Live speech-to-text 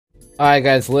Alright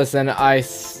guys, listen, I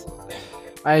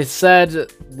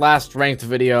said last ranked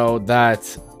video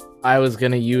that I was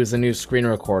gonna use a new screen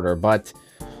recorder, but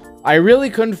I really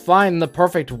couldn't find the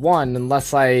perfect one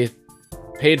unless I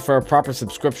paid for a proper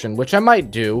subscription, which I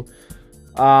might do.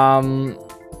 But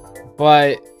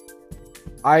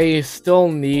I still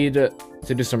need to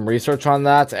do some research on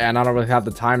that, and I don't really have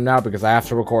the time now because I have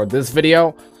to record this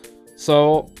video.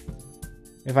 So,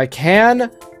 if I can,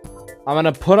 I'm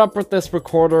gonna put up with this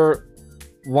recorder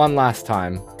one last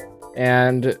time.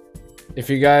 And if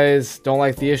you guys don't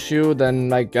like the issue,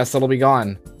 then I guess it'll be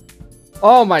gone.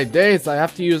 Oh my days, I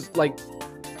have to use, like,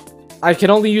 I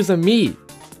can only use a Mii.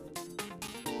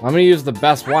 I'm gonna use the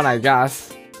best one, I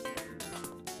guess.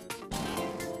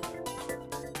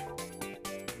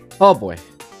 Oh boy.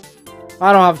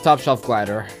 I don't have a top shelf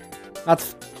glider.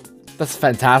 That's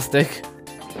fantastic.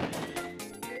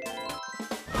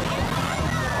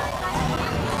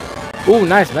 Ooh,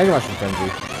 nice Mega Mushroom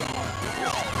Frenzy.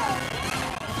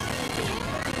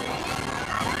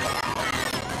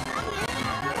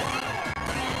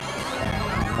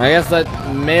 I guess that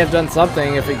may have done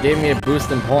something if it gave me a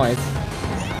boost in points.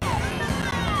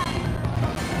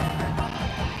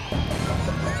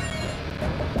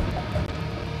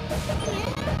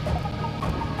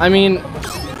 I mean,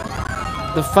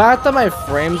 the fact that my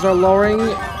frames are lowering,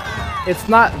 it's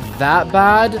not that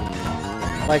bad.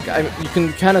 Like, you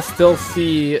can kind of still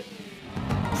see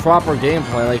proper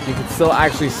gameplay. Like, you can still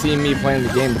actually see me playing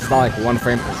the game. It's not like 1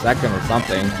 frame per second or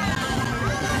something.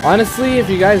 Honestly, if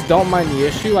you guys don't mind the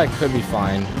issue, I could be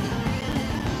fine.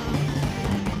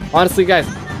 Honestly, guys,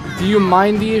 do you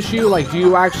mind the issue? Like, do you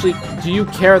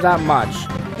care that much?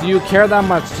 Do you care that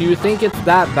much? Do you think it's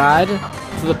that bad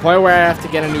to the point where I have to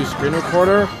get a new screen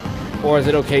recorder? Or is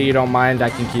it okay, you don't mind,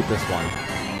 I can keep this one?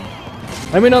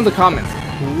 Let me know in the comments.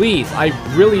 Please, I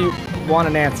really want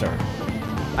an answer.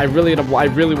 I really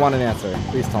want an answer.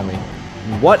 Please tell me.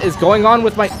 What is going on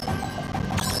with my...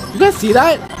 You guys see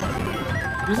that?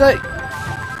 Is that...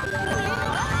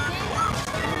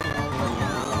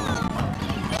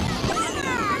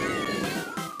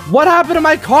 What happened to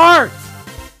my cart?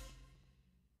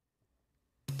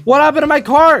 What happened to my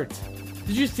cart?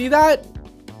 Did you see that?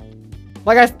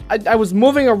 Like, I was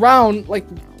moving around, like,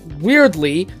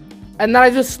 weirdly, and then I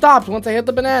just stopped once I hit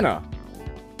the banana.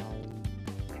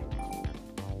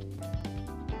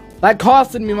 That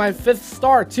costed me my 5th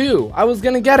star, too. I was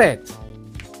gonna get it.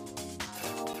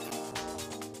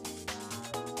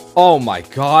 Oh my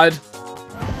god.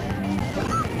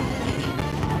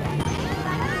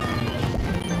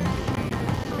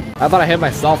 I thought I hit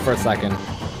myself for a second.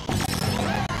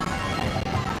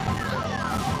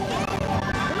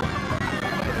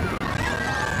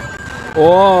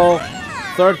 Oh,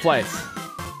 3rd place.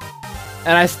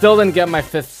 And I still didn't get my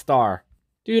 5th star.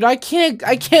 Dude, I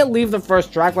can't leave the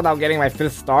first track without getting my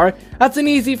 5th star. That's an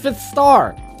easy 5th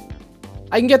star.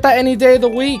 I can get that any day of the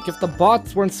week if the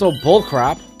bots weren't so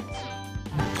bullcrap.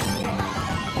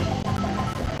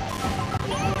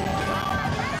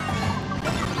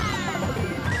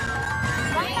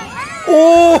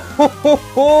 Oh, ho, ho,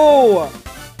 ho.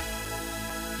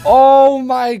 Oh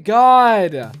my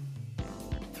god.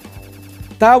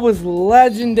 That was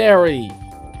legendary.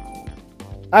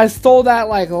 I stole that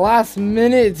like last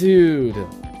minute, dude.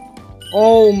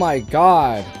 Oh my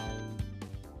god.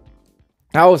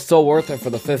 That was so worth it for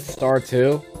the 5th star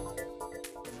too.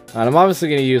 And I'm obviously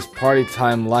going to use Party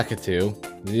Time Lekatu.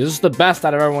 This is the best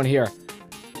out of everyone here.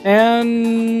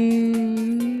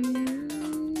 And...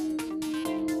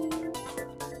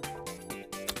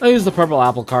 I'll use the purple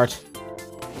apple cart.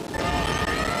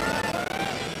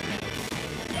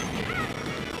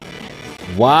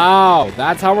 Wow,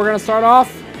 that's how we're gonna start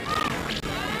off?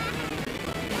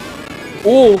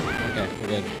 Ooh, okay, we're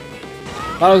good.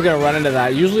 Thought I was gonna run into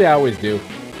that. Usually I always do.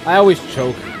 I always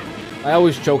choke. I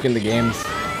always choke in the games.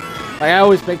 Like, I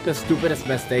always make the stupidest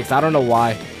mistakes. I don't know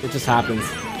why. It just happens.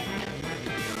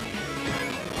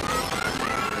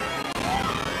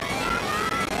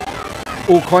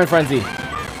 Ooh, Coin Frenzy.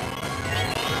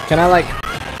 Can I, like,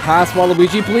 pass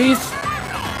Waluigi, please?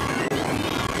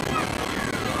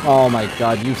 Oh my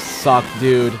god, you suck,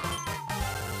 dude.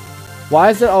 Why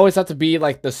does it always have to be,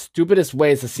 like, the stupidest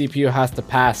ways the CPU has to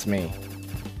pass me?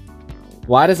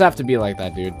 Why does it have to be like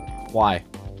that, dude? Why?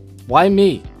 Why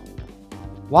me?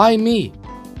 Why me?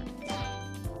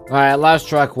 Alright, last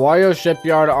track. Wario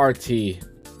Shipyard RT.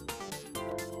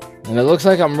 And it looks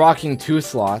like I'm rocking 2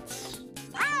 slots.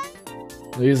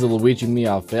 I'll use the Luigi Mii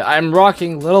outfit. I'm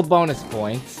rocking little bonus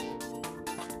points.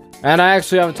 And I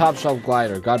actually have a top shelf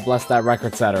glider. God bless that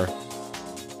record setter.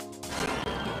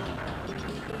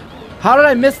 How did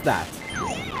I miss that?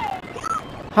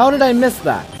 How did I miss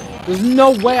that? There's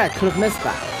no way I could have missed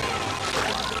that.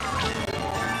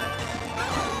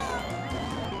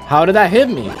 How did that hit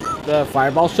me? The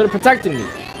fireball should have protected me.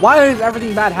 Why is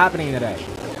everything bad happening today?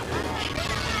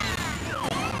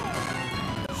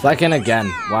 Second again.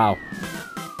 Wow.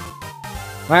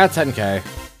 I got 10k.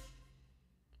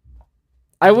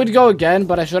 I would go again,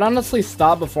 but I should honestly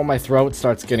stop before my throat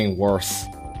starts getting worse.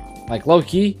 Like,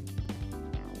 low-key.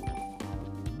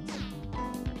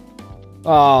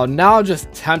 Oh, now I'm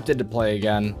just tempted to play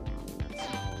again.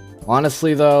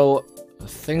 Honestly, though,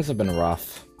 things have been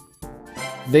rough.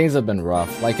 Things have been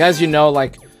rough. Like, as you know,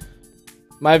 like,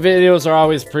 my videos are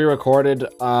always pre-recorded.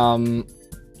 And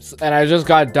I just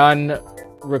got done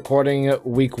recording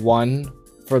week 1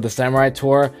 for the Samurai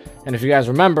Tour. And if you guys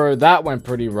remember, that went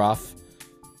pretty rough.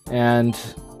 And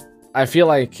I feel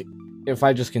like if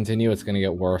I just continue, it's going to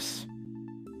get worse.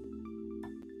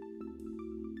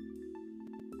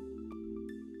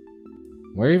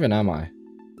 Where even am I?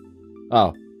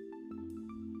 Oh.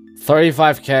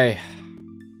 35k.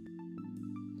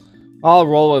 I'll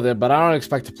roll with it, but I don't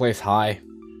expect to place high.